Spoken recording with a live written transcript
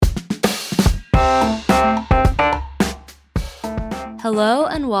Hello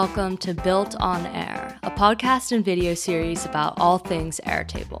and welcome to Built on Air, a podcast and video series about all things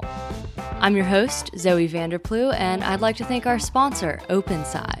Airtable. I'm your host, Zoe Vanderplu, and I'd like to thank our sponsor,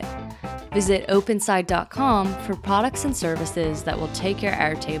 OpenSide. Visit openside.com for products and services that will take your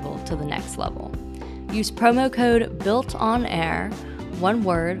Airtable to the next level. Use promo code BUILTONAIR, one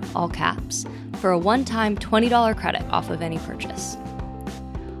word, all caps, for a one-time $20 credit off of any purchase.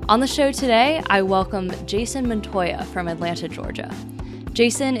 On the show today, I welcome Jason Montoya from Atlanta, Georgia.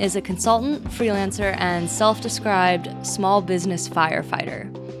 Jason is a consultant, freelancer, and self-described small business firefighter.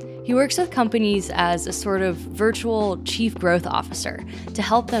 He works with companies as a sort of virtual chief growth officer to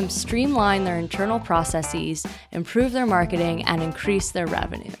help them streamline their internal processes, improve their marketing, and increase their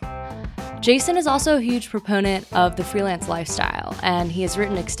revenue. Jason is also a huge proponent of the freelance lifestyle, and he has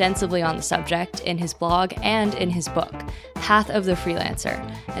written extensively on the subject in his blog and in his book, Path of the Freelancer,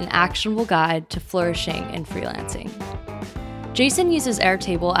 an actionable guide to flourishing in freelancing. Jason uses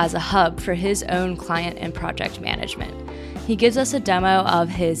Airtable as a hub for his own client and project management. He gives us a demo of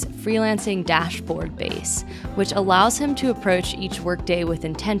his freelancing dashboard base, which allows him to approach each workday with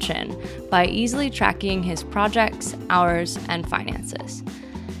intention by easily tracking his projects, hours, and finances.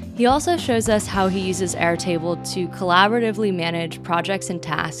 He also shows us how he uses Airtable to collaboratively manage projects and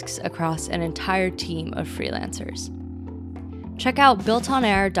tasks across an entire team of freelancers. Check out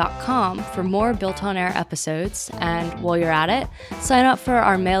builtonair.com for more Built on Air episodes, and while you're at it, sign up for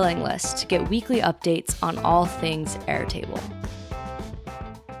our mailing list to get weekly updates on all things Airtable.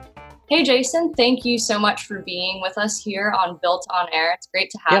 Hey Jason, thank you so much for being with us here on Built on Air. It's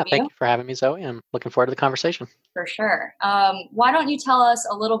great to have you. Thank you for having me, Zoe. I'm looking forward to the conversation. For sure. Why don't you tell us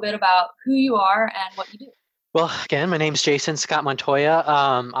a little bit about who you are and what you do? Well, again, my name's Jason Scott Montoya.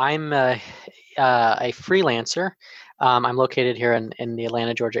 I'm a freelancer. I'm located here in the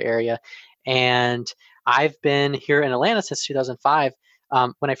Atlanta, Georgia area, and I've been here in Atlanta since 2005.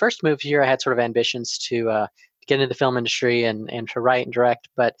 When I first moved here, I had sort of ambitions to get into the film industry and to write and direct,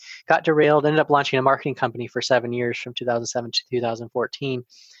 but got derailed, ended up launching a marketing company for 7 years from 2007 to 2014,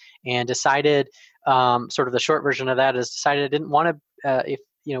 and decided, sort of the short version of that is decided I didn't want to,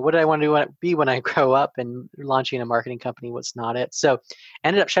 what did I want to be when I grow up, and launching a marketing company was not it. So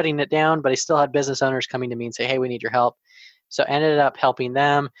ended up shutting it down, but I still had business owners coming to me and say, hey, we need your help. So ended up helping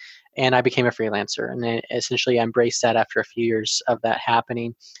them, and I became a freelancer, and then essentially I embraced that after a few years of that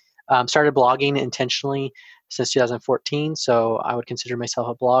happening. Started blogging intentionally since 2014, so I would consider myself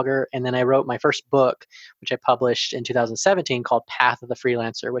a blogger. And then I wrote my first book, which I published in 2017, called Path of the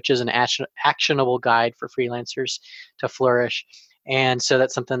Freelancer, which is an actionable guide for freelancers to flourish. And so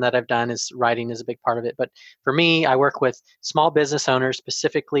that's something that I've done, is writing is a big part of it. But for me, I work with small business owners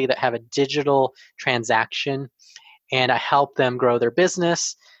specifically that have a digital transaction, and I help them grow their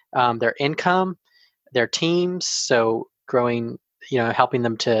business, their income, their teams. So growing, helping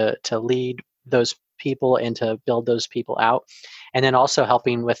them to lead those people and to build those people out, and then also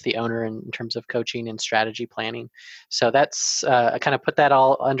helping with the owner in terms of coaching and strategy planning. So that's I kind of put that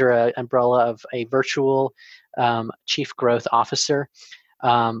all under an umbrella of a virtual chief growth officer,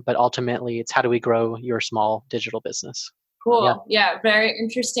 but ultimately it's how do we grow your small digital business. Cool. Yeah, very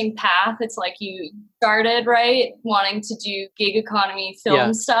interesting path. It's like you started right wanting to do gig economy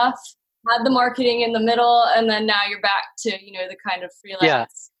film stuff, had the marketing in the middle, and then now you're back to the kind of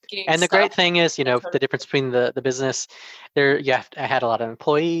freelance. And the great thing is, the difference between the business there, I had a lot of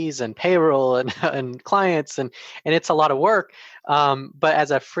employees and payroll and clients, and it's a lot of work. But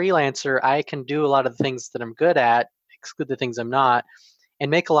as a freelancer, I can do a lot of the things that I'm good at, exclude the things I'm not, and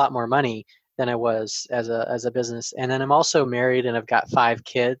make a lot more money than I was as a business. And then I'm also married, and I've got 5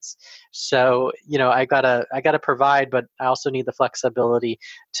 kids. So, I gotta provide, but I also need the flexibility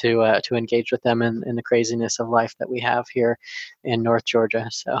to engage with them in the craziness of life that we have here in North Georgia.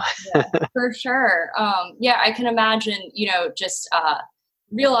 So for sure. I can imagine, just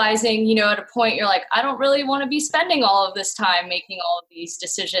realizing, at a point you're like, I don't really want to be spending all of this time making all of these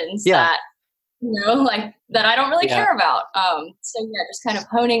decisions that that I don't really care about. Just kind of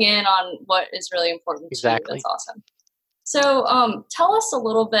honing in on what is really important to you. That's awesome. So tell us a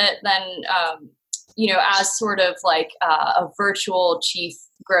little bit then, as sort of like a virtual chief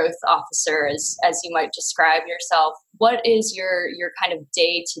growth officer, as you might describe yourself, what is your kind of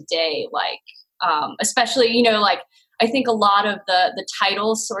day to day like? Especially, I think a lot of the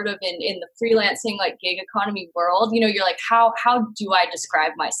titles sort of in the freelancing, like gig economy world, you're like, how do I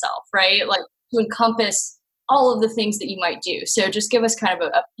describe myself, right? Like, to encompass all of the things that you might do. So just give us kind of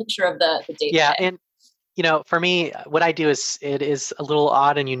a picture of the day. Yeah. And, for me, what I do it is a little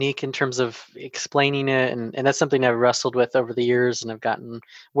odd and unique in terms of explaining it. And that's something I've wrestled with over the years, and I've gotten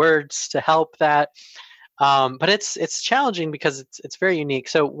words to help that. But it's challenging because it's very unique.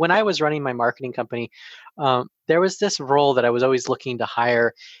 So when I was running my marketing company, there was this role that I was always looking to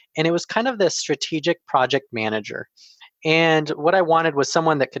hire, and it was kind of this strategic project manager. And what I wanted was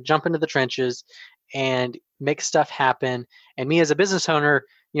someone that could jump into the trenches and make stuff happen. And me as a business owner,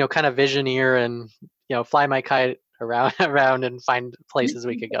 kind of visioneer and fly my kite around around and find places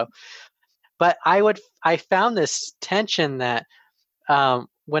we could go. But I found this tension that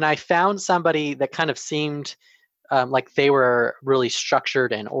when I found somebody that kind of seemed like they were really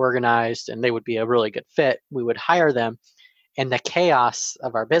structured and organized and they would be a really good fit, we would hire them. And the chaos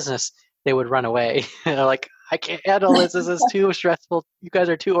of our business, they would run away. They're like, I can't handle this. This is too stressful. You guys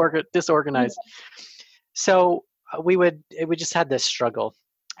are too disorganized. So we just had this struggle.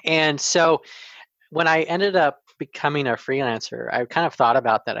 And so when I ended up becoming a freelancer, I kind of thought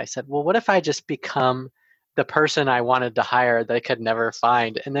about that. I said, well, what if I just become the person I wanted to hire that I could never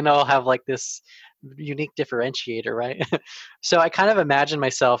find? And then I'll have like this unique differentiator, right? So I kind of imagine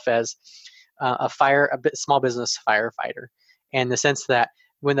myself as a small business firefighter, in the sense that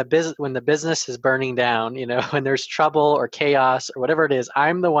when the business is burning down, when there's trouble or chaos or whatever it is,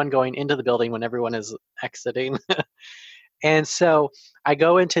 I'm the one going into the building when everyone is exiting. And so I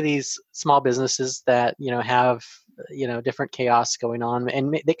go into these small businesses that have different chaos going on,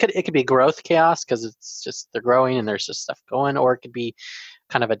 and it could be growth chaos because it's just they're growing and there's just stuff going, or it could be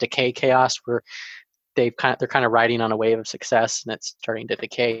kind of a decay chaos where they're kind of riding on a wave of success and it's starting to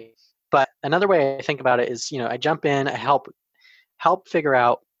decay. But another way I think about it is, I jump in, I help figure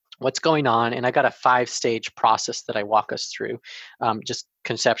out what's going on, and I got a 5-stage process that I walk us through, just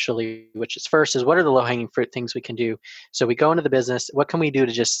conceptually. Which is, first is, what are the low-hanging fruit things we can do? So we go into the business. What can we do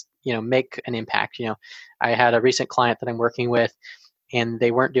to just make an impact? I had a recent client that I'm working with, and they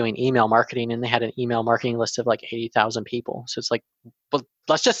weren't doing email marketing, and they had an email marketing list of like 80,000 people. So it's like, well,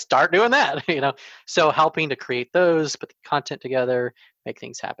 let's just start doing that. So helping to create those, put the content together, make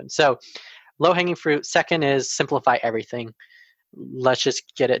things happen. So low-hanging fruit. Second is simplify everything. Let's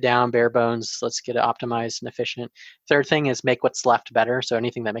just get it down bare bones. Let's get it optimized and efficient. Third thing is make what's left better. So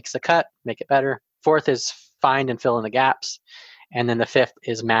anything that makes the cut, make it better. Fourth is find and fill in the gaps. And then the fifth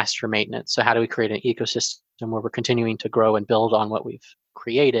is master maintenance. So how do we create an ecosystem where we're continuing to grow and build on what we've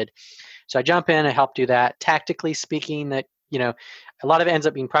created? So I jump in and help do that. Tactically speaking, that a lot of it ends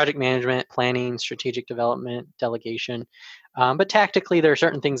up being project management, planning, strategic development, delegation. But tactically, there are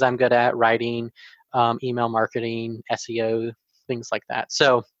certain things I'm good at: writing, email marketing, SEO, things like that.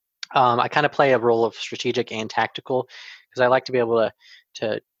 So I kind of play a role of strategic and tactical because I like to be able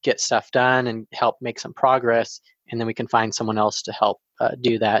to get stuff done and help make some progress, and then we can find someone else to help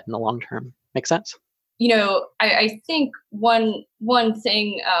do that in the long term. Make sense? I think one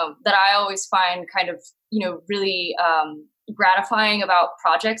thing that I always find kind of really gratifying about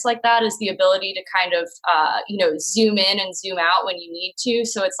projects like that is the ability to kind of zoom in and zoom out when you need to.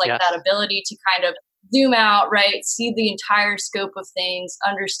 So it's like Yes. that ability to kind of zoom out, right? See the entire scope of things,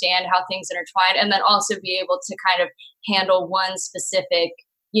 understand how things intertwine, and then also be able to kind of handle one specific,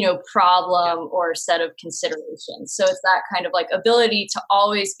 problem or set of considerations. So it's that kind of like ability to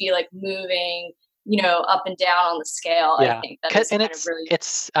always be like moving, up and down on the scale. I think that is kind of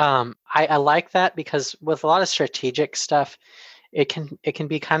really. I like that because with a lot of strategic stuff, it can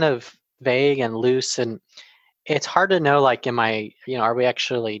be kind of vague and loose, and it's hard to know, like, are we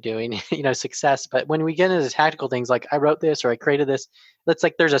actually doing, success? But when we get into tactical things, like I wrote this or I created this, it's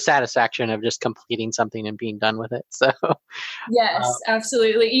like there's a satisfaction of just completing something and being done with it. So Yes,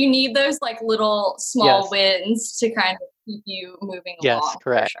 absolutely. You need those like little small yes, wins to kind of keep you moving yes, along for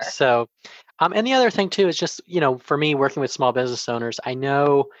correct. sure. So, and the other thing too is just, for me working with small business owners, I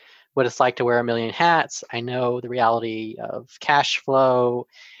know what it's like to wear a million hats. I know the reality of cash flow,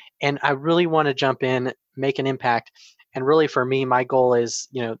 and I really want to jump in, make an impact. And really, for me, my goal is,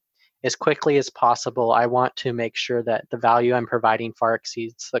 as quickly as possible, I want to make sure that the value I'm providing far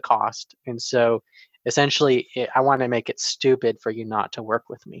exceeds the cost. And so, essentially, I want to make it stupid for you not to work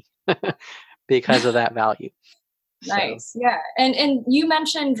with me because of that value. So, Nice. Yeah. And you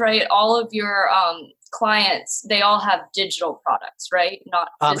mentioned, right, all of your clients, they all have digital products, right? Not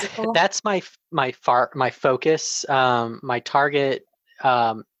physical. that's my focus, my target.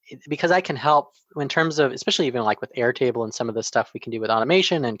 Because I can help in terms of, especially even like with Airtable and some of the stuff we can do with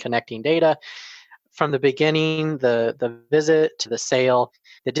automation and connecting data from the beginning, the visit to the sale,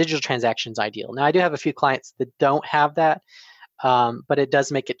 the digital transaction's ideal. Now I do have a few clients that don't have that, but it does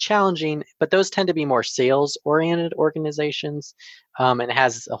make it challenging. But those tend to be more sales oriented organizations, and it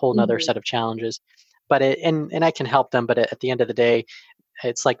has a whole nother Mhm. set of challenges. But and I can help them, but at the end of the day,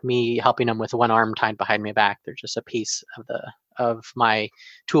 it's like me helping them with one arm tied behind my back. They're just a piece of my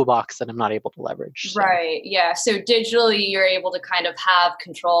toolbox that I'm not able to leverage. So. Right. Yeah. So digitally, you're able to kind of have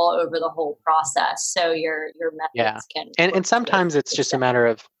control over the whole process. So your methods can. And sometimes it's just a matter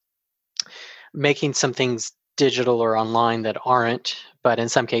of making some things digital or online that aren't, but in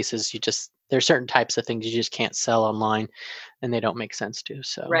some cases there's certain types of things you just can't sell online and they don't make sense to.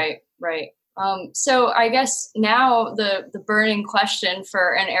 So right. So I guess now the burning question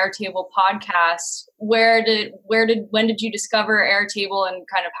for an Airtable podcast: when did you discover Airtable, and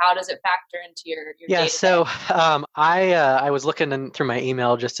kind of how does it factor into your yeah? day-to-day? So I was looking through my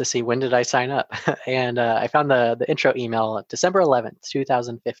email just to see when did I sign up, and I found the intro email December 11th,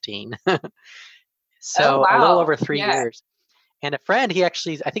 2015. So a little over 3 years. And a friend, I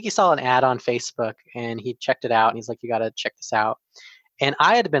think he saw an ad on Facebook and he checked it out and he's like, you got to check this out. And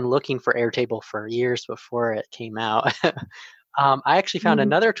I had been looking for Airtable for years before it came out. I actually found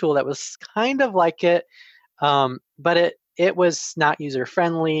another tool that was kind of like it, but it was not user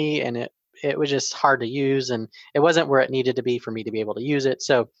friendly and it was just hard to use and it wasn't where it needed to be for me to be able to use it.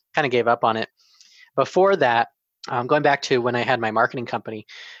 So kind of gave up on it. Before that, going back to when I had my marketing company,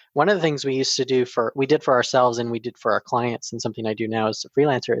 one of the things we did for ourselves and we did for our clients, and something I do now as a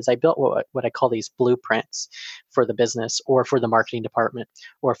freelancer, is I built what I call these blueprints for the business or for the marketing department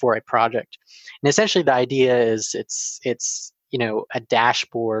or for a project. And essentially the idea is it's a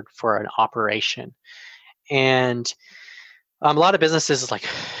dashboard for an operation. And a lot of businesses like,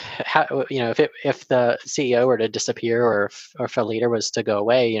 if the CEO were to disappear or if a leader was to go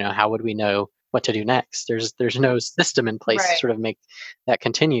away, how would we know what to do next? There's no system in place to sort of make that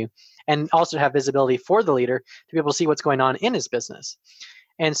continue, and also have visibility for the leader to be able to see what's going on in his business.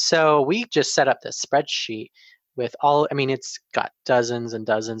 And so we just set up this spreadsheet with it's got dozens and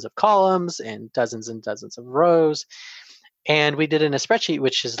dozens of columns and dozens of rows, and we did it in a spreadsheet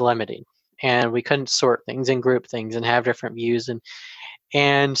which is limiting, and we couldn't sort things and group things and have different views.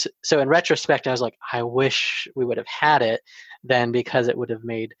 And so in retrospect, I was like, I wish we would have had it then, because it would have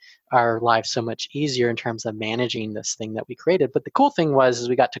made our lives so much easier in terms of managing this thing that we created. But the cool thing is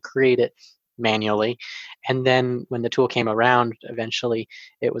we got to create it manually. And then when the tool came around, eventually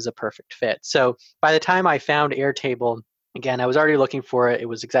it was a perfect fit. So by the time I found Airtable, again, I was already looking for it. It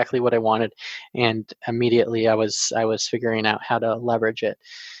was exactly what I wanted. And immediately I was figuring out how to leverage it.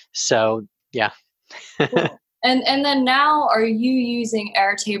 So yeah. Cool. And then now, are you using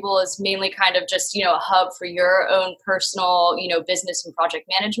Airtable as mainly kind of just, a hub for your own personal, business and project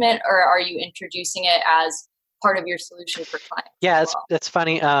management, or are you introducing it as part of your solution for clients? Yeah, that's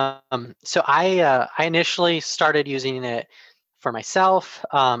funny. So I initially started using it for myself.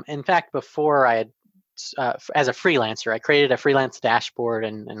 In fact, before I had, as a freelancer, I created a freelance dashboard,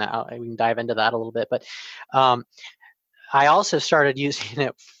 and we can dive into that a little bit. But I also started using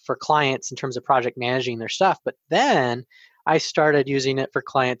it for clients in terms of project managing their stuff, but then I started using it for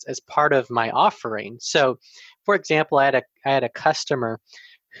clients as part of my offering. So, for example, I had a customer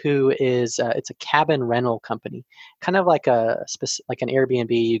who is it's a cabin rental company, kind of like like an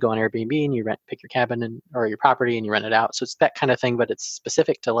Airbnb. You go on Airbnb and you pick your cabin or your property and you rent it out. So it's that kind of thing, but it's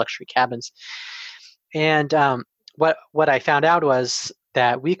specific to luxury cabins. And what I found out was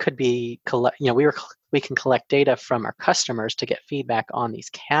that we could we can collect data from our customers to get feedback on these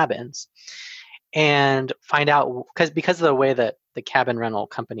cabins and find out, because of the way that the cabin rental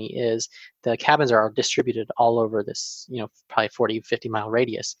company is, the cabins are distributed all over this, probably 40, 50 mile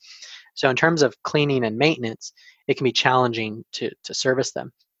radius. So in terms of cleaning and maintenance, it can be challenging to service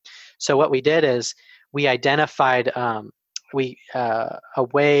them. So what we did is we identified a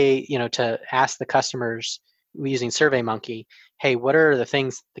way, to ask the customers using SurveyMonkey, hey, what are the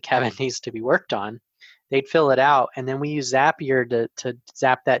things the cabin needs to be worked on? They'd fill it out, and then we use Zapier to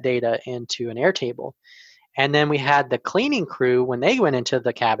zap that data into an Airtable. And then we had the cleaning crew, when they went into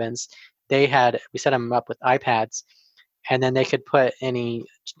the cabins, we set them up with iPads, and then they could put any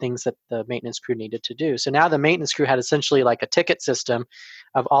things that the maintenance crew needed to do. So now the maintenance crew had essentially like a ticket system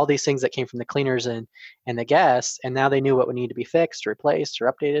of all these things that came from the cleaners and the guests, and now they knew what would need to be fixed or replaced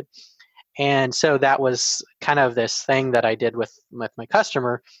or updated. And so that was kind of this thing that I did with my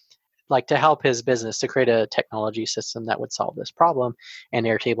customer, like to help his business, to create a technology system that would solve this problem, and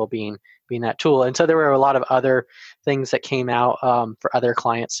Airtable being that tool. And so there were a lot of other things that came out for other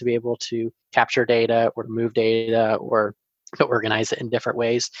clients to be able to capture data or move data or to organize it in different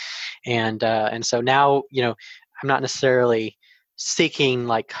ways. And so now, I'm not necessarily seeking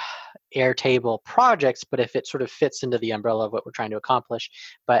like Airtable projects, but if it sort of fits into the umbrella of what we're trying to accomplish.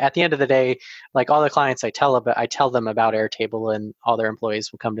 But at the end of the day, like all the clients I tell them about Airtable, and all their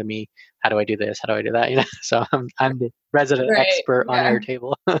employees will come to me, how do I do this? How do I do that? So I'm the resident expert on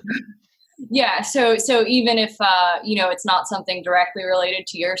Airtable. Yeah. So even if it's not something directly related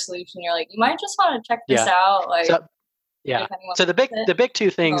to your solution, you're like, you might just want to check this Yeah. out. Like, So yeah. if anyone So wants the big two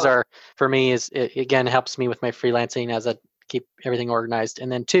things it. are for me is it again helps me with my freelancing as I keep everything organized,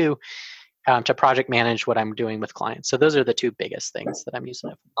 and then two, to project manage what I'm doing with clients. So those are the two biggest things that I'm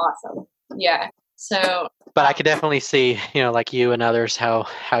using it for. Awesome. Yeah. So, But I could definitely see, like you and others, how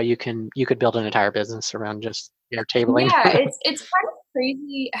you could build an entire business around just Airtabling. yeah, it's kind of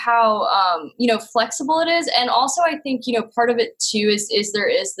crazy how flexible it is, and also I think part of it too is there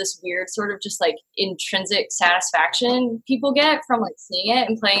is this weird sort of just like intrinsic satisfaction people get from like seeing it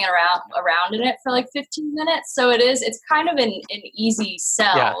and playing around in it for like 15 minutes. So it's kind of an easy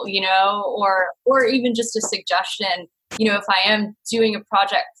Yeah. sell, or even just a suggestion. If I am doing a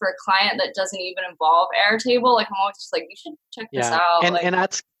project for a client that doesn't even involve Airtable, like I'm always just like, you should check this Yeah. out. And Like, and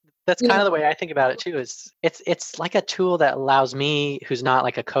that's kind of the way I think about it too, is it's like a tool that allows me, who's not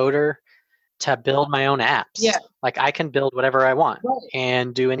like a coder, to build my own apps. Yeah. Like I can build whatever I want Right.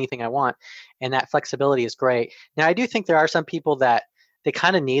 and do anything I want. And that flexibility is great. Now I do think there are some people that they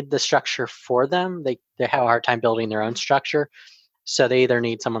kind of need the structure for them. They have a hard time building their own structure. So they either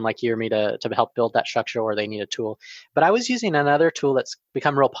need someone like you or me to help build that structure, or they need a tool. But I was using another tool that's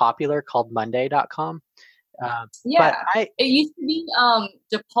become real popular called Monday.com. Yeah, but it used to be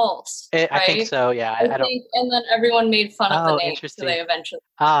Depulse, I think right? so. Yeah, I I don't. think, and then everyone made fun of the Oh, name, so interesting. they eventually.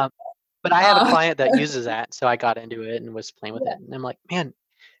 Um, but I have a Uh, client that uses that, so I got into it and was playing with yeah, it. And I'm like, man,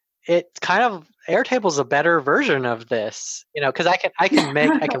 it's kind of Airtable's a better version of this, because I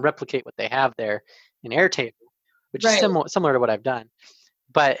can replicate what they have there in Airtable, which is right. similar to what I've done.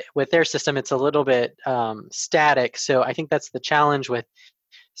 But with their system, it's a little bit static. So I think that's the challenge with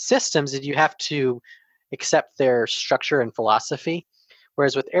systems, is you have to accept their structure and philosophy.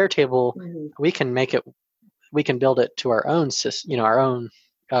 Whereas with Airtable, Mhm. we can build it to our own system, our own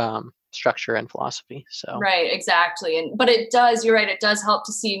structure and philosophy. So Right, exactly. But you're right, it does help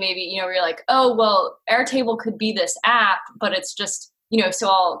to see maybe, where you're like, oh, well, Airtable could be this app, but it's just, so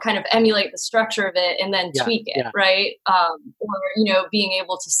I'll kind of emulate the structure of it and then yeah, tweak it, yeah, right? Or, being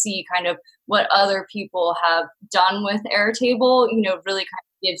able to see kind of what other people have done with Airtable, really kind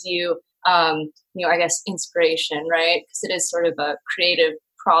of gives you, I guess, inspiration, right? Because it is sort of a creative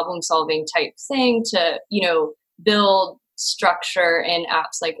problem solving type thing to, build structure in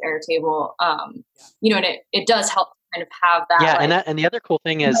apps like Airtable, and it does help kind of have that. yeah. Like, And the other cool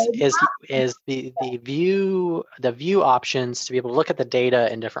thing is roadmap. the view options to be able to look at the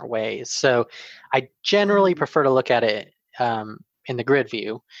data in different ways. So I generally prefer to look at it in the grid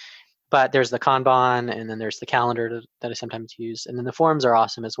view. But there's the Kanban, and then there's the calendar that I sometimes use, and then the forms are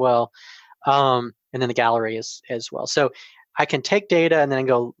awesome as well, and then the gallery as well. So I can take data and then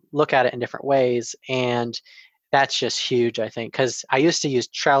go look at it in different ways, and that's just huge, I think, because I used to use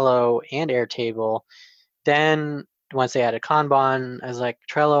Trello and Airtable. Then once they added Kanban, I was like,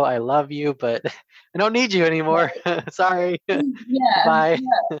 Trello, I love you, but I don't need you anymore. Sorry, Yeah. bye.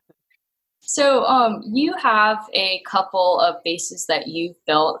 So you have a couple of bases that you've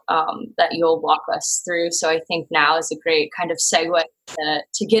built that you'll walk us through. So I think now is a great kind of segue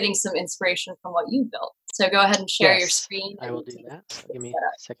to getting some inspiration from what you built. So go ahead and share your Yes, screen. I And will do take that. So a give me setup.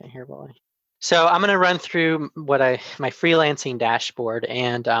 a second here while So I'm going to run through my freelancing dashboard,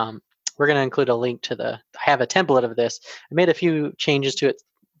 and we're going to include a link to I have a template of this. I made a few changes to it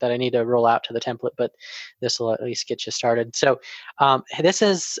that I need to roll out to the template, but this will at least get you started. So this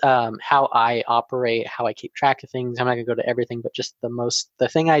is how I operate, how I keep track of things. I'm not going to go to everything, but just the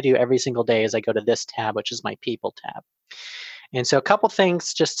thing I do every single day is I go to this tab, which is my people tab. And so a couple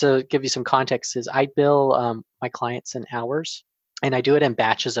things just to give you some context is I bill my clients in hours, and I do it in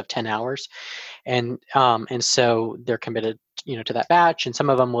batches of 10 hours. And so they're committed, to that batch, and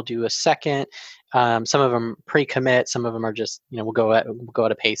some of them will do a second. Some of them pre-commit. Some of them are just, we'll go at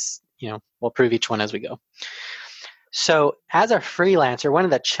a pace. We'll approve each one as we go. So as a freelancer, one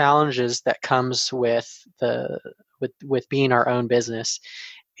of the challenges that comes with with being our own business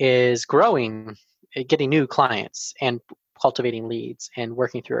is growing, getting new clients, and cultivating leads and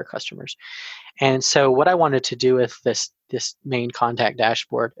working through our customers. And so what I wanted to do with this main contact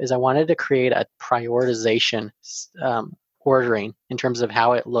dashboard is I wanted to create a prioritization ordering in terms of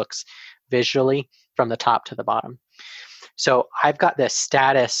how it looks visually from the top to the bottom. So I've got this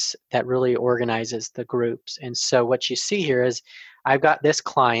status that really organizes the groups. And so what you see here is I've got this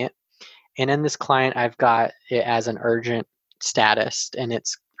client, and in this client, I've got it as an urgent status, and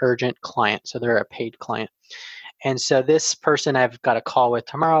it's urgent client. So they're a paid client. And so this person I've got a call with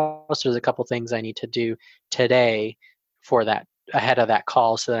tomorrow. So there's a couple things I need to do today for that, ahead of that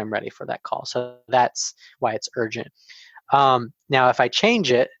call, so that I'm ready for that call. So that's why it's urgent. Now, if I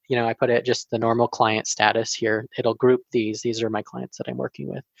change it, I put it just the normal client status here, it'll group these. These are my clients that I'm working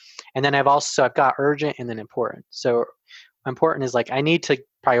with. And then I've got urgent and then important. So important is like, I need to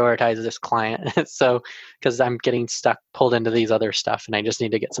prioritize this client. So, because I'm getting pulled into these other stuff, and I just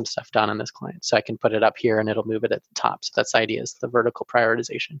need to get some stuff done on this client. So I can put it up here and it'll move it at the top. So that's the idea, is the vertical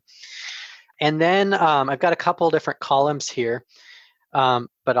prioritization. And then I've got a couple different columns here.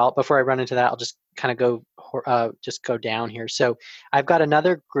 But before I run into that, I'll just kind of go down here. So I've got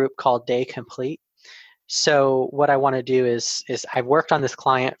another group called day complete. So what I want to do is I've worked on this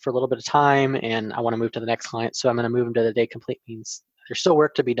client for a little bit of time, and I want to move to the next client. So I'm going to move them to the day complete. Means there's still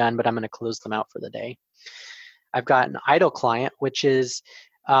work to be done, but I'm going to close them out for the day. I've got an idle client, which is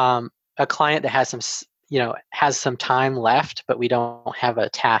a client that has some time left, but we don't have a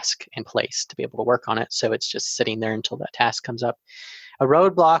task in place to be able to work on it. So it's just sitting there until that task comes up. A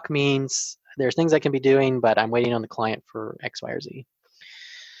roadblock means there's things I can be doing, but I'm waiting on the client for X, Y, or Z.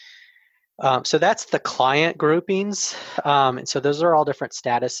 So that's the client groupings. And so those are all different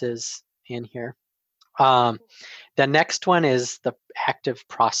statuses in here. The next one is the active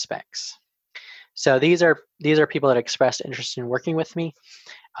prospects. So these are people that expressed interest in working with me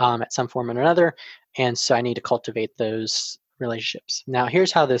at some form or another. And so I need to cultivate those relationships. Now,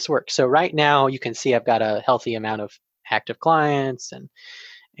 here's how this works. So right now you can see I've got a healthy amount of active clients and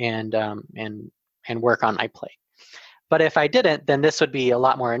work on my plate. But if I didn't, then this would be a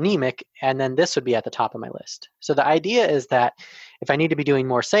lot more anemic, and then this would be at the top of my list. So the idea is that if I need to be doing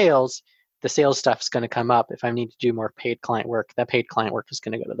more sales, the sales stuff is going to come up. If I need to do more paid client work, that paid client work is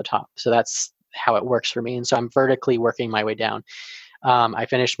going to go to the top. So that's how it works for me. And so I'm vertically working my way down. I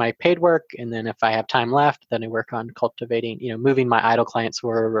finish my paid work, and then if I have time left, then I work on cultivating, moving my idle clients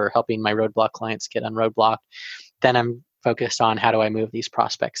forward or helping my roadblock clients get unroadblocked. Then I'm focused on how do I move these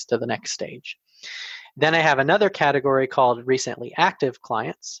prospects to the next stage. Then I have another category called recently active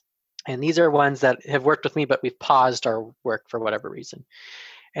clients. And these are ones that have worked with me, but we've paused our work for whatever reason.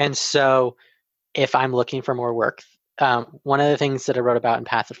 And so if I'm looking for more work, one of the things that I wrote about in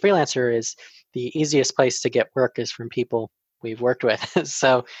Path of Freelancer is the easiest place to get work is from people we've worked with.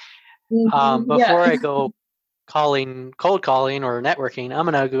 So before I go cold calling or networking, I'm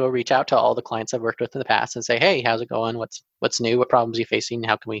going to go reach out to all the clients I've worked with in the past and say, hey, how's it going? What's new? What problems are you facing?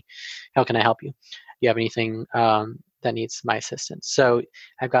 How can I help you? Do you have anything that needs my assistance? So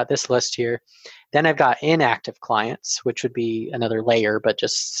I've got this list here. Then I've got inactive clients, which would be another layer, but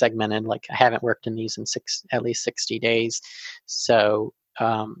just segmented. Like I haven't worked in these in at least 60 days. So,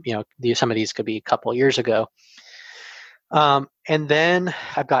 some of these could be a couple years ago. And then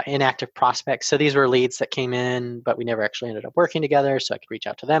I've got inactive prospects. So these were leads that came in, but we never actually ended up working together. So I could reach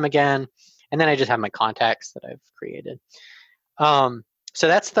out to them again. And then I just have my contacts that I've created. So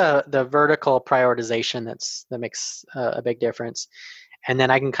that's the vertical prioritization that makes a big difference. And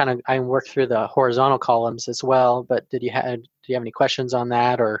then I can work through the horizontal columns as well. But do you have any questions on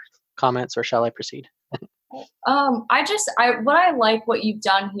that or comments, or shall I proceed? What I like what you've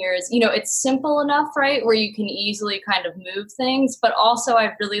done here is, it's simple enough, right, where you can easily kind of move things, but also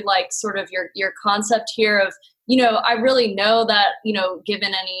I really like sort of your concept here of, I really know that,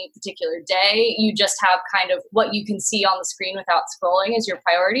 given any particular day, you just have kind of what you can see on the screen without scrolling as your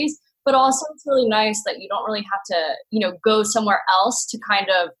priorities. But also it's really nice that you don't really have to, go somewhere else to kind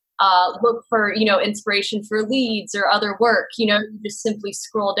of look for, inspiration for leads or other work. You just simply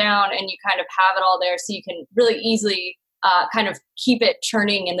scroll down and you kind of have it all there, so you can really easily kind of keep it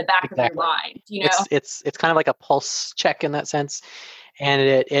churning in the back of your mind. It's kind of like a pulse check in that sense, and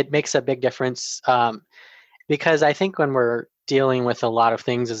it makes a big difference because I think when we're dealing with a lot of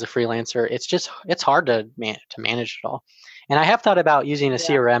things as a freelancer, it's hard to manage it all. And I have thought about using a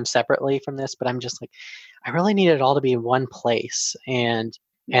CRM separately from this, but I'm just like, I really need it all to be in one place. And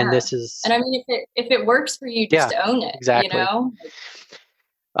this is, and I mean, if it works for you, just own it. Exactly.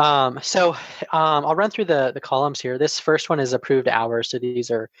 So I'll run through the columns here. This first one is approved hours. So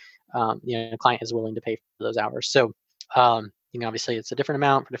these are, the client is willing to pay for those hours. So, obviously it's a different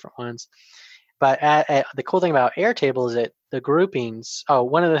amount for different ones. But the cool thing about Airtable is that the groupings.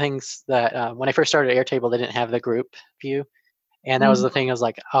 One of the things that when I first started Airtable, they didn't have the group view, and that was the thing. I was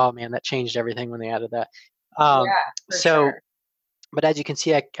like, oh man, that changed everything when they added that. Sure. But as you can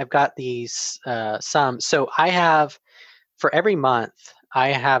see, I've got these sums. So I have, for every month, I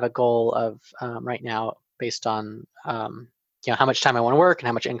have a goal of right now based on how much time I want to work and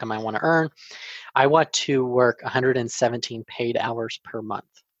how much income I want to earn. I want to work 117 paid hours per month.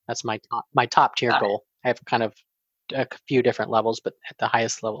 That's my top tier goal. I have kind of a few different levels, but at the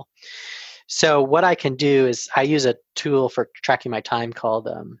highest level. So what I can do is I use a tool for tracking my time called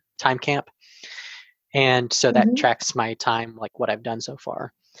TimeCamp. And so that tracks my time, like what I've done so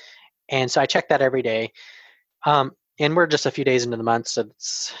far. And so I check that every day. And we're just a few days into the month. So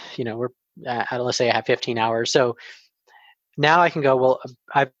it's, we're, let's say I have 15 hours. So now I can go, well,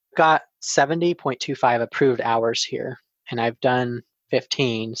 I've got 70.25 approved hours here, and I've done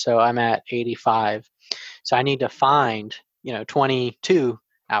 15. So I'm at 85. So I need to find, 22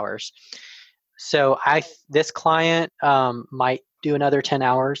 hours. So this client might do another 10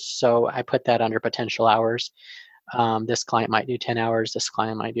 hours. So I put that under potential hours. This client might do 10 hours. This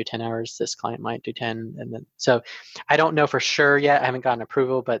client might do 10 hours. This client might do 10. And then, so I don't know for sure yet. I haven't gotten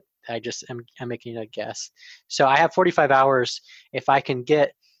approval, but I'm making a guess. So I have 45 hours. If I can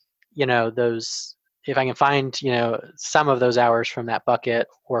get, if I can find, some of those hours from that bucket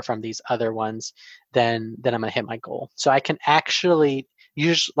or from these other ones, then I'm going to hit my goal. So I can actually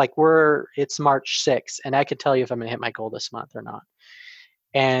it's March 6th, and I could tell you if I'm going to hit my goal this month or not.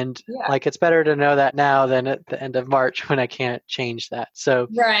 And it's better to know that now than at the end of March when I can't change that. So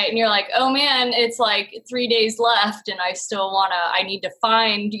right. And you're like, oh man, it's like 3 days left and I still I need to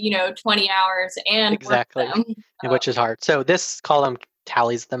find, 20 hours and exactly, work them. Which is hard. So this column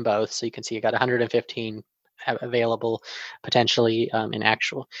tallies them both. So you can see you got 115 available potentially in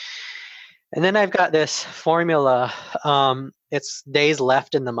actual. And then I've got this formula. It's days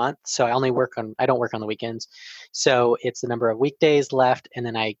left in the month. So I don't work on the weekends. So it's the number of weekdays left. And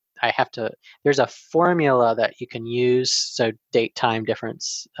then there's a formula that you can use. So date, time,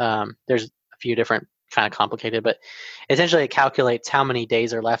 difference. There's a few different kind of complicated, but essentially it calculates how many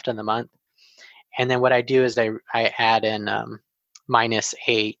days are left in the month. And then what I do is I add in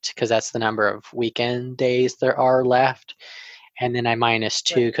 -8 because that's the number of weekend days there are left. And then I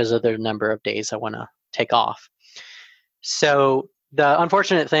 -2 because of the number of days I want to take off. So the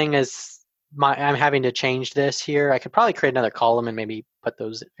unfortunate thing is I'm having to change this here. I could probably create another column and maybe put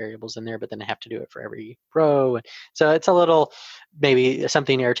those variables in there, but then I have to do it for every row. So it's a little, maybe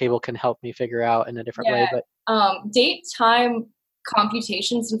something Airtable can help me figure out in a different way. But date, time,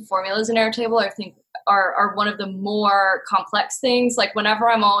 computations and formulas in Airtable, I think are one of the more complex things. Like whenever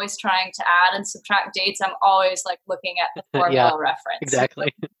I'm always trying to add and subtract dates, I'm always like looking at the formula reference.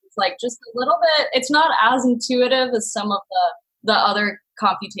 Exactly. It's like just a little bit, it's not as intuitive as some of the other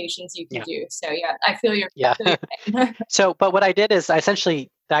computations you can do. So I feel your pain. So, but what I did is the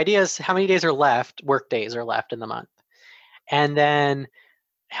idea is how many days are left, work days are left in the month. And then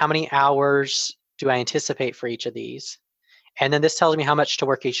how many hours do I anticipate for each of these? And then this tells me how much to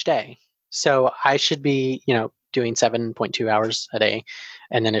work each day. So I should be, doing 7.2 hours a day,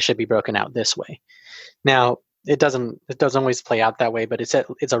 and then it should be broken out this way. Now, it doesn't always play out that way, but it's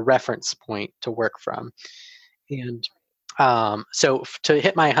a reference point to work from. And so to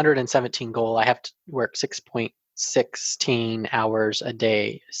hit my 117 goal, I have to work 6.16 hours a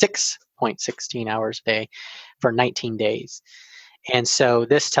day, 6.16 hours a day for 19 days. And so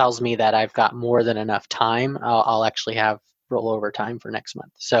this tells me that I've got more than enough time. I'll actually have rollover time for next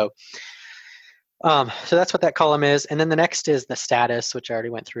month. So that's what that column is. And then the next is the status, which I already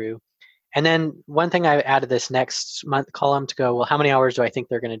went through. And then one thing I added this next month column to go, well, how many hours do I think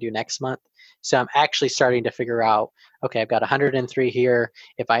they're going to do next month? So I'm actually starting to figure out, okay, I've got 103 here.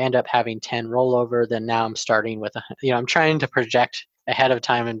 If I end up having 10 rollover, then now I'm starting with, I'm trying to project ahead of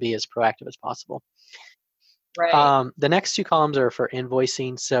time and be as proactive as possible. Right. The next two columns are for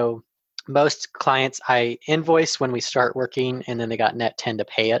invoicing. So most clients I invoice when we start working, and then they got net 10 to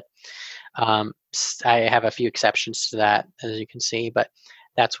pay it. I have a few exceptions to that, as you can see, but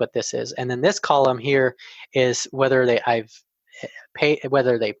that's what this is. And then this column here is whether they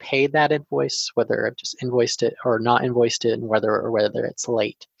paid that invoice, whether I've just invoiced it or not invoiced it, and whether it's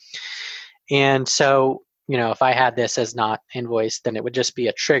late. And so, if I had this as not invoiced, then it would just be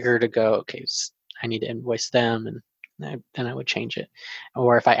a trigger to go, okay, I need to invoice them, and then I would change it.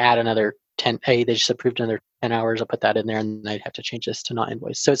 Or if I add another 10, hey, they just approved another 10 hours, I'll put that in there, and I'd have to change this to not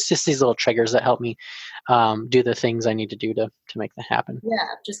invoice. So it's just these little triggers that help me do the things I need to do to make that happen. Yeah,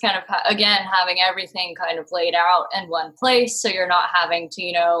 just kind of, again, having everything kind of laid out in one place, so you're not having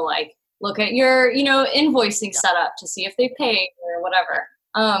to, look at your, invoicing setup to see if they paid or whatever.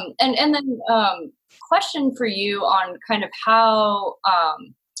 And then question for you on kind of how,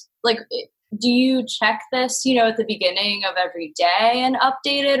 do you check this, at the beginning of every day and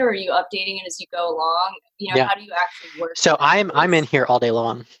update it, or are you updating it as you go along? How do you actually work? So I'm in here all day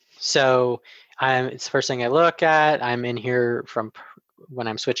long. So it's the first thing I look at. I'm in here from when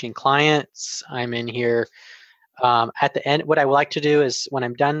I'm switching clients. I'm in here at the end. What I would like to do is when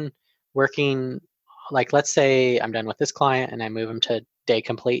I'm done working, like let's say I'm done with this client and I move them to day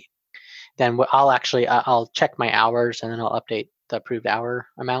complete, then I'll check my hours, and then I'll update the approved hour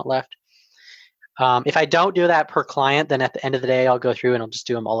amount left. If I don't do that per client, then at the end of the day, I'll go through and I'll just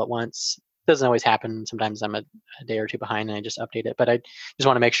do them all at once. Doesn't always happen. Sometimes I'm a day or two behind and I just update it. But I just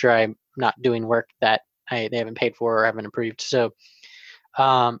want to make sure I'm not doing work that they haven't paid for or haven't approved. So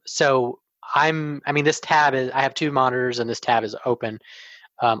this tab is, I have two monitors and this tab is open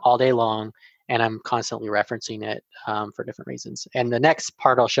all day long, and I'm constantly referencing it for different reasons. And the next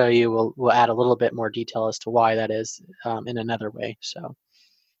part I'll show you will add a little bit more detail as to why that is in another way. So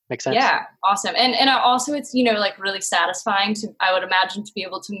make sense? Yeah, awesome. And also it's, like really satisfying to, I would imagine, to be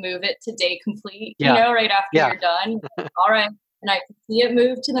able to move it to day complete, right after you're done. All right. And I can see it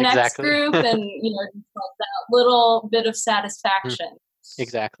move to the next group and, just like that little bit of satisfaction.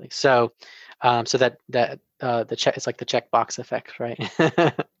 Exactly. So, that the check, it's like the checkbox effect, right?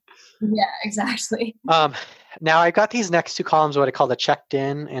 Yeah, exactly. Now I got these next two columns, what I call the checked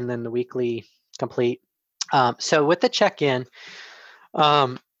in and then the weekly complete. So with the check-in,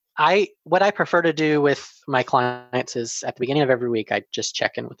 what I prefer to do with my clients is at the beginning of every week, I just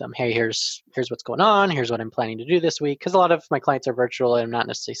check in with them. Hey, here's what's going on. Here's what I'm planning to do this week. Because a lot of my clients are virtual and I'm not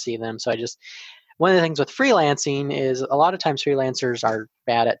necessarily see them. So one of the things with freelancing is a lot of times freelancers are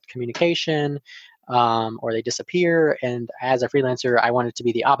bad at communication, or they disappear. And as a freelancer, I want it to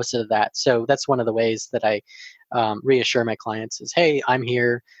be the opposite of that. So that's one of the ways that I reassure my clients is, hey, I'm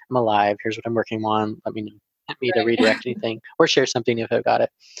here, I'm alive. Here's what I'm working on. Let me know. Me to redirect anything or share something if I've got it.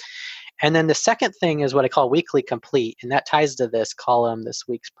 And then the second thing is what I call weekly complete. And that ties to this column, this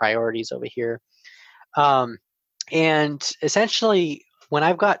week's priorities over here. And essentially, when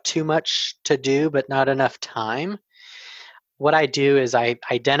I've got too much to do but not enough time, what I do is I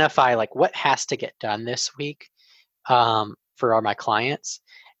identify like what has to get done this week for all my clients.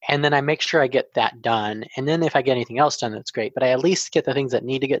 And then I make sure I get that done. And then if I get anything else done, that's great. But I at least get the things that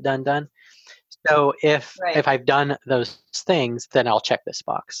need to get done. So if I've done those things, then I'll check this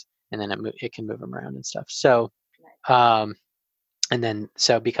box, and then it can move them around and stuff. So, and then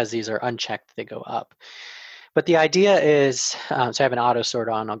because these are unchecked, they go up. But the idea is, so I have an auto sort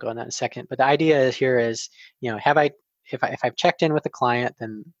on. I'll go on that in a second. But the idea here is, if I've checked in with the client,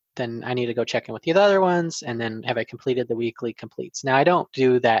 then I need to go check in with the other ones, and then have I completed the weekly completes. Now I don't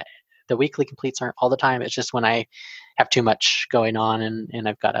do that. The weekly completes aren't all the time. It's just when I have too much going on and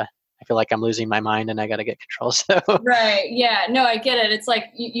I feel like I'm losing my mind and I got to get control. So right. Yeah. No, I get it. It's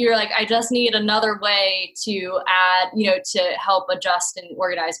like, you're like, I just need another way to add, to help adjust and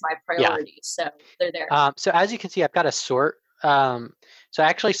organize my priorities. Yeah. So they're there. So as you can see, I've got to sort. So I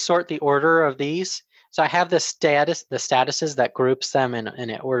actually sort the order of these. So I have the statuses that groups them and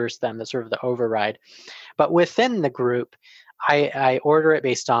it orders them. That's sort of the override. But within the group, I order it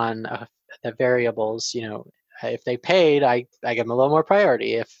based on the variables, if they paid, I give them a little more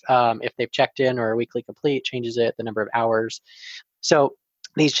priority. If they've checked in or a weekly complete, changes it, the number of hours. So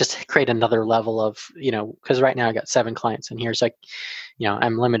these just create another level of, because right now I got 7 clients in here. So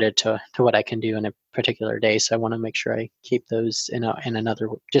I'm limited to what I can do in a particular day. So I want to make sure I keep those in another,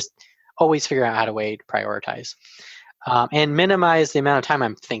 just always figure out how to prioritize. And minimize the amount of time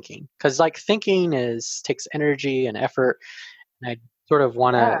I'm thinking. Because thinking takes energy and effort. And I sort of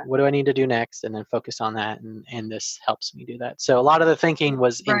want to, what do I need to do next? And then focus on that. And this helps me do that. So a lot of the thinking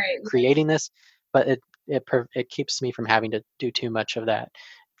was in creating this, but it keeps me from having to do too much of that,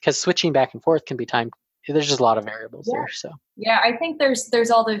 because switching back and forth can be time. There's just a lot of variables there. So yeah, I think there's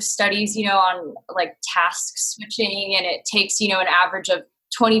all those studies, on like task switching, and it takes, an average of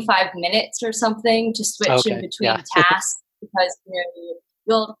 25 minutes or something to switch in between tasks, because,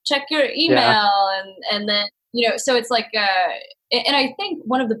 you'll check your email and then, so it's like, and I think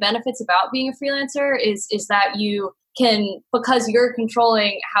one of the benefits about being a freelancer is that you can, because you're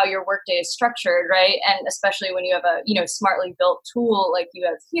controlling how your workday is structured, right? And especially when you have a, smartly built tool like you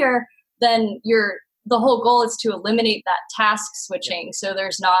have here, then the whole goal is to eliminate that task switching. So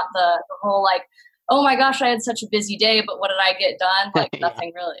there's not the whole like, oh my gosh, I had such a busy day, but what did I get done? Like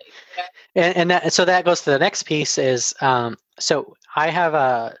nothing really. So that goes to the next piece is, so I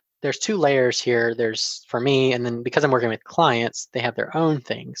have there's 2 layers here. There's for me, and then because I'm working with clients, they have their own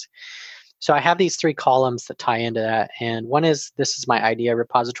things. So I have these 3 columns that tie into that. And one is, this is my idea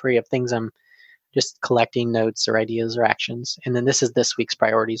repository of things I'm just collecting notes or ideas or actions. And then this is this week's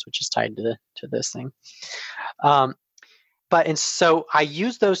priorities, which is tied to this thing. So I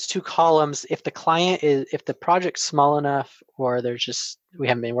use those 2 columns if the project's small enough, or we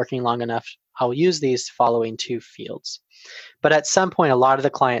haven't been working long enough, I'll use these following 2 fields. But at some point, a lot of the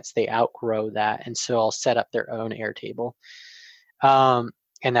clients, they outgrow that. And so I'll set up their own Airtable.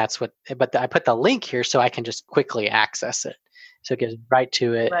 And that's but I put the link here so I can just quickly access it. So it gets right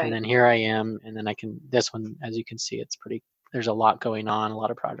to it. Right. And then here I am. And then this one, as you can see, there's a lot going on, a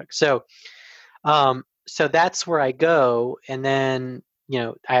lot of projects. So So that's where I go. And then,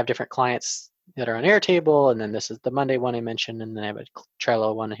 I have different clients that are on Airtable. And then this is the Monday one I mentioned. And then I have a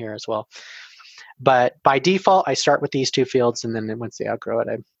Trello one here as well. But by default, I start with these two fields. And then once they outgrow it,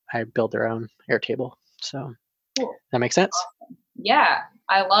 I build their own Airtable. So Cool. That makes sense? Awesome. Yeah,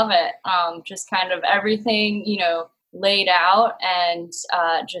 I love it. Just kind of everything, laid out and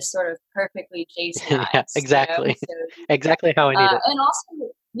just sort of perfectly JSONized. Yeah, exactly. So, exactly how I need it. And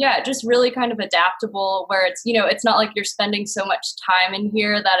also, yeah, just really kind of adaptable where it's, it's not like you're spending so much time in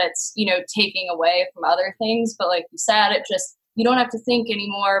here that it's, taking away from other things. But like you said, it just, you don't have to think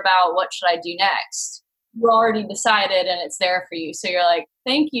anymore about what should I do next. You already decided and it's there for you. So you're like,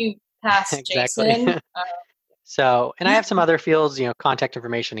 thank you, past Exactly. Jason. So, and I have some other fields, contact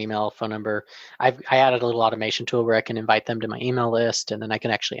information, email, phone number. I added a little automation tool where I can invite them to my email list, and then I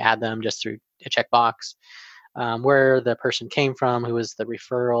can actually add them just through a checkbox, where the person came from, who was the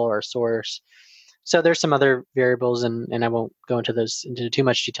referral or source. So there's some other variables, and I won't go into those into too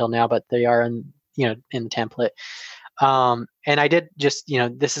much detail now, but they are in the template. And I did just,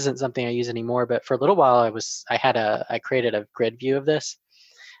 this isn't something I use anymore, but for a little while I created a grid view of this.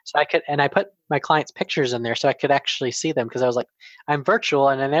 So I put my clients' pictures in there so I could actually see them, because I was like, I'm virtual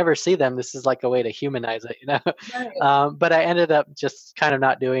and I never see them. This is like a way to humanize it, Right. But I ended up just kind of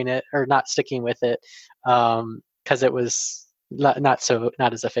not doing it or not sticking with it, because it was not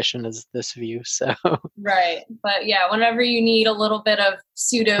as efficient as this view. So Right. But yeah, whenever you need a little bit of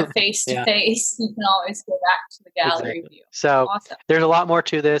pseudo face to face, you can always go back to the gallery exactly. view. So Awesome. there's a lot more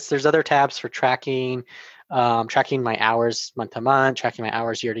to this. There's other tabs for tracking. Tracking my hours month to month, tracking my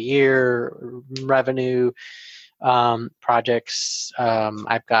hours year to year, revenue, projects.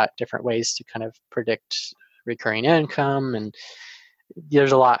 I've got different ways to kind of predict recurring income, and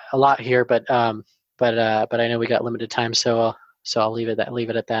there's a lot here. But I know we got limited time, so I'll leave it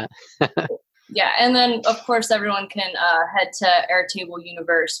at that. Yeah, and then of course everyone can head to Airtable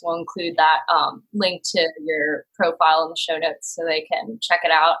Universe. We'll include that link to your profile in the show notes so they can check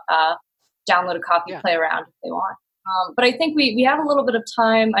it out. Download a copy, play around if they want. But I think we have a little bit of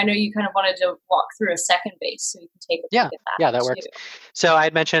time. I know you kind of wanted to walk through a second base, so you can take a look at that. Yeah, that works. So I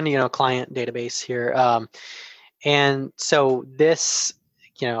had mentioned, client database here. And so this,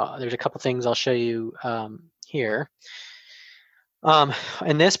 there's a couple things I'll show you here.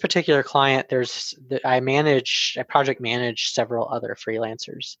 In this particular client, I project manage several other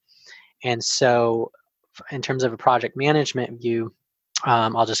freelancers. And so in terms of a project management view,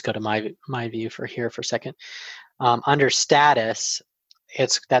 I'll just go to my view for a second. Under status,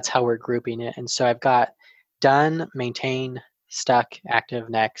 that's how we're grouping it. And so I've got done, maintain, stuck, active,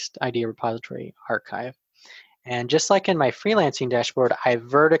 next, idea repository, archive. And just like in my freelancing dashboard, I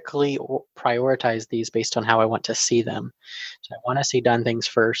vertically prioritize these based on how I want to see them. So I want to see done things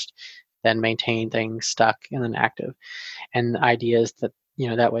first, then maintain things, stuck, and then active. And the idea is that,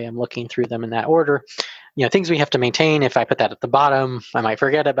 that way I'm looking through them in that order. Things we have to maintain, if I put that at the bottom, I might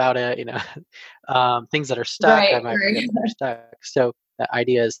forget about it. Things that are stuck, Right, I might forget that they're stuck. So the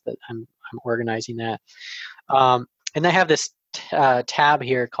idea is that I'm organizing that. And I have this tab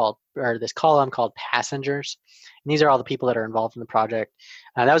here this column called passengers. And these are all the people that are involved in the project.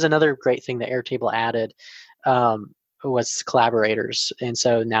 That was another great thing that Airtable added, was collaborators. And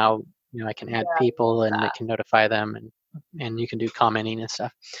so now, I can add people and I can notify them, and you can do commenting and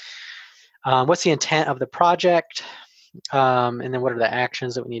stuff. What's the intent of the project? And then what are the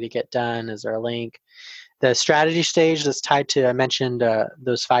actions that we need to get done? Is there a link? The strategy stage that's tied to, I mentioned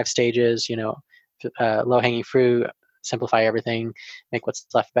those 5 stages, low-hanging fruit, simplify everything, make what's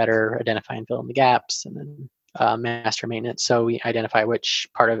left better, identify and fill in the gaps, and then master maintenance. So we identify which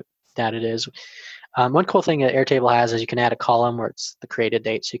part of that it is. One cool thing that Airtable has is you can add a column where it's the created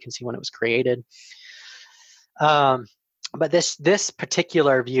date, so you can see when it was created. But this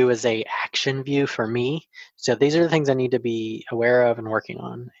particular view is a action view for me. So these are the things I need to be aware of and working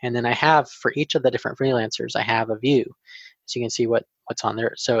on. And then I have, for each of the different freelancers, I have a view. So you can see what's on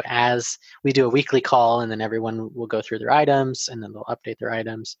there. So as we do a weekly call, and then everyone will go through their items, and then they'll update their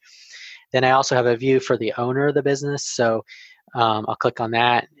items. Then I also have a view for the owner of the business. So I'll click on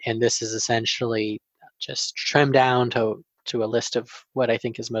that, and this is essentially just trimmed down to a list of what I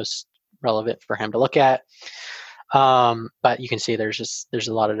think is most relevant for him to look at. But you can see there's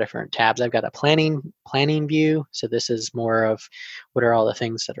a lot of different tabs. I've got a planning view. So this is more of what are all the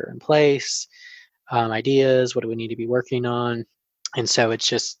things that are in place, ideas, what do we need to be working on. And so it's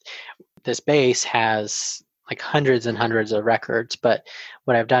just, this base has like hundreds and hundreds of records, but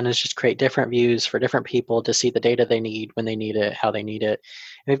what I've done is just create different views for different people to see the data they need, when they need it, how they need it.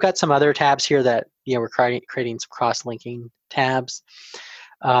 And we've got some other tabs here that, we're creating some cross-linking tabs.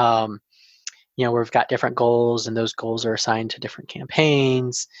 we've got different goals, and those goals are assigned to different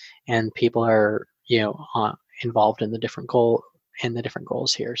campaigns, and people are, involved in the different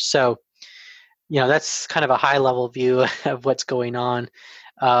goals here. So, that's kind of a high level view of what's going on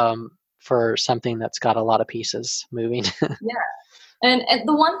for something that's got a lot of pieces moving. Yeah. And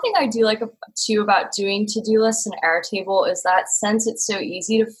the one thing I do like too about doing to-do lists and Airtable is that since it's so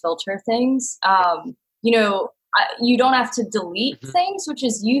easy to filter things, you don't have to delete things, which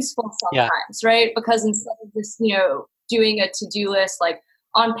is useful sometimes, right? Because instead of just, doing a to-do list like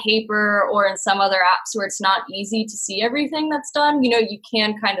on paper or in some other apps where it's not easy to see everything that's done, you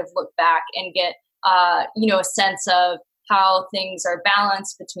can kind of look back and get, a sense of how things are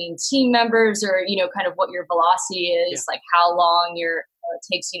balanced between team members, or kind of what your velocity is, like how long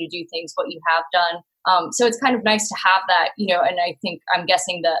it takes you to do things, what you have done. So it's kind of nice to have that, and I think I'm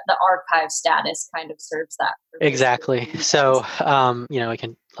guessing the archive status kind of serves that. Exactly. So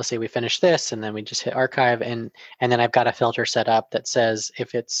let's say we finish this, and then we just hit archive, and then I've got a filter set up that says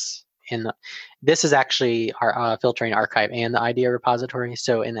if it's this is actually our filtering archive and the idea repository.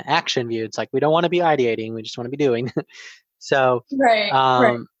 So in the action view, it's like we don't want to be ideating, we just want to be doing. So,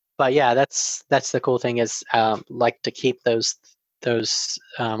 right. But yeah, that's the cool thing is like to keep those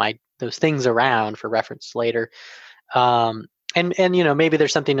things around for reference later. And maybe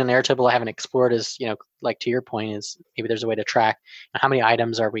there's something in Airtable I haven't explored, is like to your point, is maybe there's a way to track how many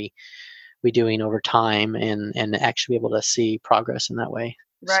items are we doing over time, and actually be able to see progress in that way.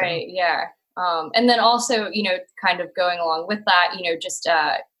 Right. So. Yeah. And then also, kind of going along with that, just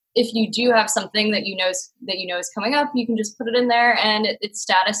if you do have something that you know is coming up, you can just put it in there, and its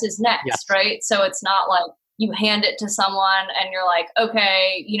status is next, yes. Right? So it's not like you hand it to someone and you're like,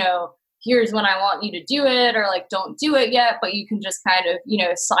 okay, here's when I want you to do it, or like don't do it yet, but you can just kind of,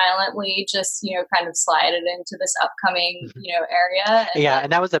 silently just, kind of slide it into this upcoming, area.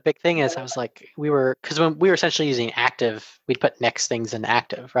 And that was a big thing is I was like, because when we were essentially using active, we'd put next things in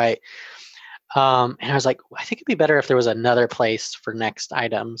active, right? And I was like, I think it'd be better if there was another place for next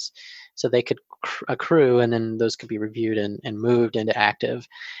items so they could accrue, and then those could be reviewed and moved into active.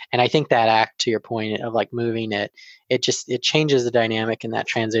 And I think that act, to your point of like moving it changes the dynamic in that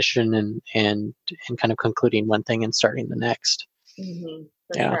transition and kind of concluding one thing and starting the next. For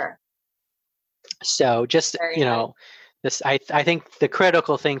sure. So just, this, I think the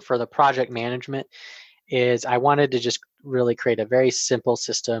critical thing for the project management is I wanted to just really create a very simple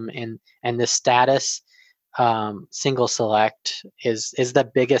system, and the status single select is the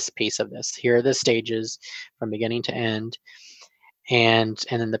biggest piece of this. Here are the stages from beginning to end, and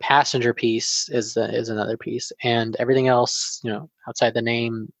then the passenger piece is another piece, and everything else, outside the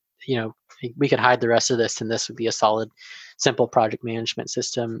name, we could hide the rest of this, and this would be a solid, simple project management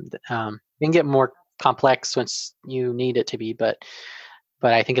system. It can get more complex once you need it to be, but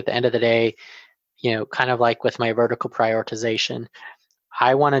I think at the end of the day, kind of like with my vertical prioritization,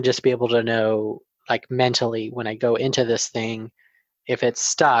 I want to just be able to know, like mentally, when I go into this thing, if it's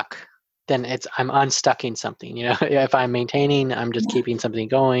stuck, then I'm unstucking something. If I'm maintaining, I'm just keeping something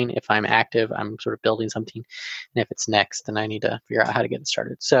going. If I'm active, I'm sort of building something. And if it's next, then I need to figure out how to get it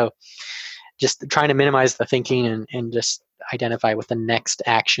started. So just trying to minimize the thinking and just identify what the next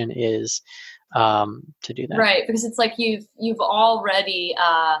action is to do that. Right, because it's like you've already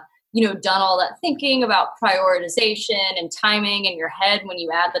done all that thinking about prioritization and timing in your head when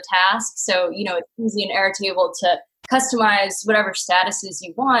you add the task. So, it's easy in Airtable to customize whatever statuses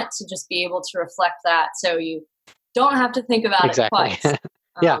you want to just be able to reflect that. So you don't have to think about it twice.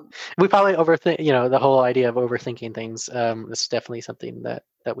 Yeah. We probably overthink, the whole idea of overthinking things. It's definitely something that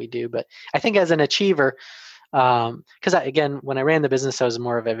we do. But I think as an achiever, because again, when I ran the business, I was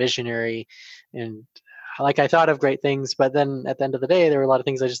more of a visionary, and I thought of great things, but then at the end of the day, there were a lot of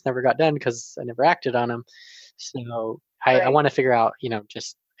things I just never got done because I never acted on them. So I want to figure out,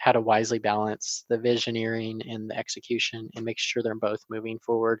 just how to wisely balance the visioneering and the execution and make sure they're both moving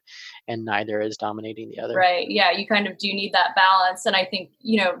forward and neither is dominating the other. Right. Yeah. You kind of do need that balance. And I think,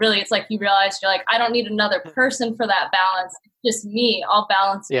 really it's like you realize you're like, I don't need another person for that balance. It's just me. I'll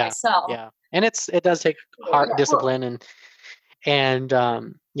balance myself. Yeah. And it does take hard discipline and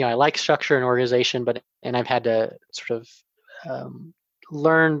I like structure and organization, and I've had to sort of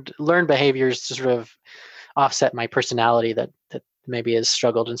learn behaviors to sort of offset my personality that maybe has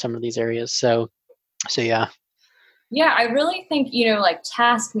struggled in some of these areas. So yeah. Yeah, I really think, like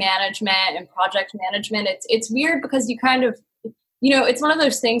task management and project management, it's weird because you kind of, it's one of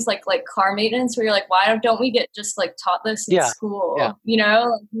those things like car maintenance where you're like, why don't we get just like taught this in school? Yeah.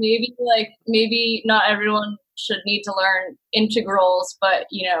 Maybe not everyone should need to learn integrals, but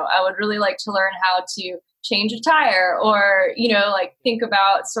I would really like to learn how to change a tire, or, like think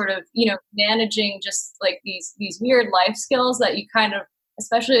about sort of, managing just like these weird life skills that you kind of,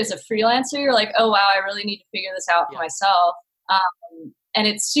 especially as a freelancer, you're like, oh, wow, I really need to figure this out for myself. And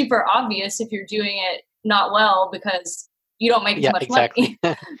it's super obvious if you're doing it not well because you don't make as much money.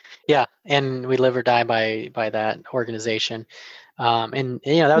 Yeah. And we live or die by that organization. And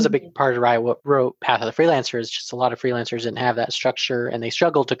that was a big part of why I wrote Path of the Freelancer, is just a lot of freelancers didn't have that structure and they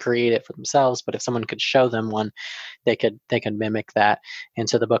struggled to create it for themselves. But if someone could show them one, they could mimic that. And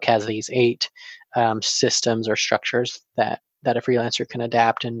so the book has these 8 systems or structures that a freelancer can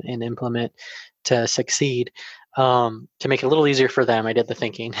adapt and implement to succeed, to make it a little easier for them. I did the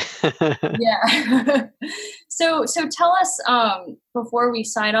thinking. Yeah. So tell us, before we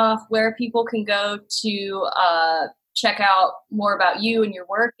sign off, where people can go to check out more about you and your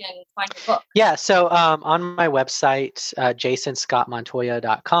work and find your book. Yeah. So on my website,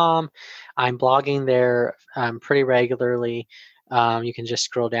 jasonscottmontoya.com, I'm blogging there pretty regularly. You can just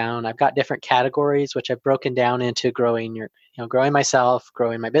scroll down. I've got different categories, which I've broken down into growing myself,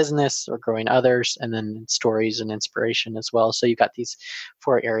 growing my business, or growing others, and then stories and inspiration as well. So you've got these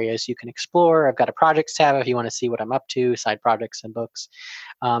 4 areas you can explore. I've got a projects tab if you want to see what I'm up to, side projects and books.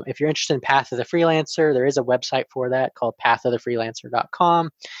 If you're interested in Path of the Freelancer, there is a website for that called pathofthefreelancer.com.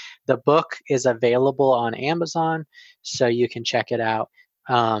 The book is available on Amazon, so you can check it out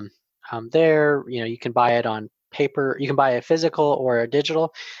there. You can buy it on paper. You can buy a physical or a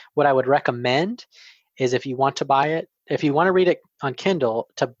digital. What I would recommend is, if you want to buy it, if you want to read it on Kindle,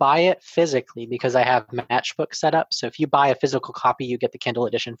 to buy it physically, because I have Matchbook set up. So if you buy a physical copy, you get the Kindle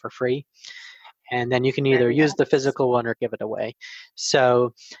edition for free. And then you can either use the physical one or give it away.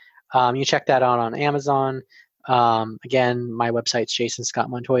 So you check that out on Amazon. Again, my website's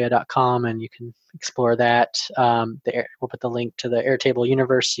jasonscottmontoya.com, and you can explore that. We'll put the link to the Airtable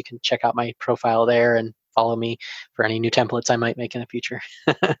universe. You can check out my profile there and follow me for any new templates I might make in the future.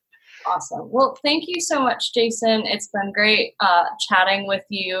 Awesome. Well, thank you so much, Jason. It's been great chatting with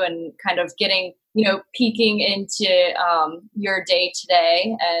you and kind of getting, peeking into your day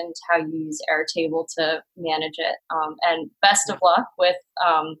today and how you use Airtable to manage it. And best of luck with,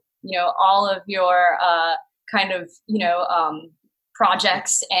 all of your kind of,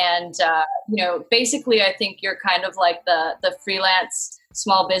 projects. And, basically, I think you're kind of like the freelance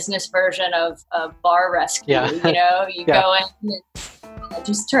small business version of Bar Rescue. Yeah. You go in and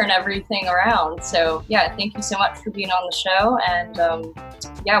just turn everything around. So yeah, thank you so much for being on the show. And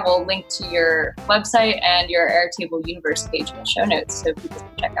we'll link to your website and your Airtable Universe page in the show notes so people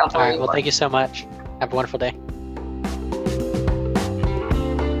can check out more. All right. Well, thank you so much. Have a wonderful day.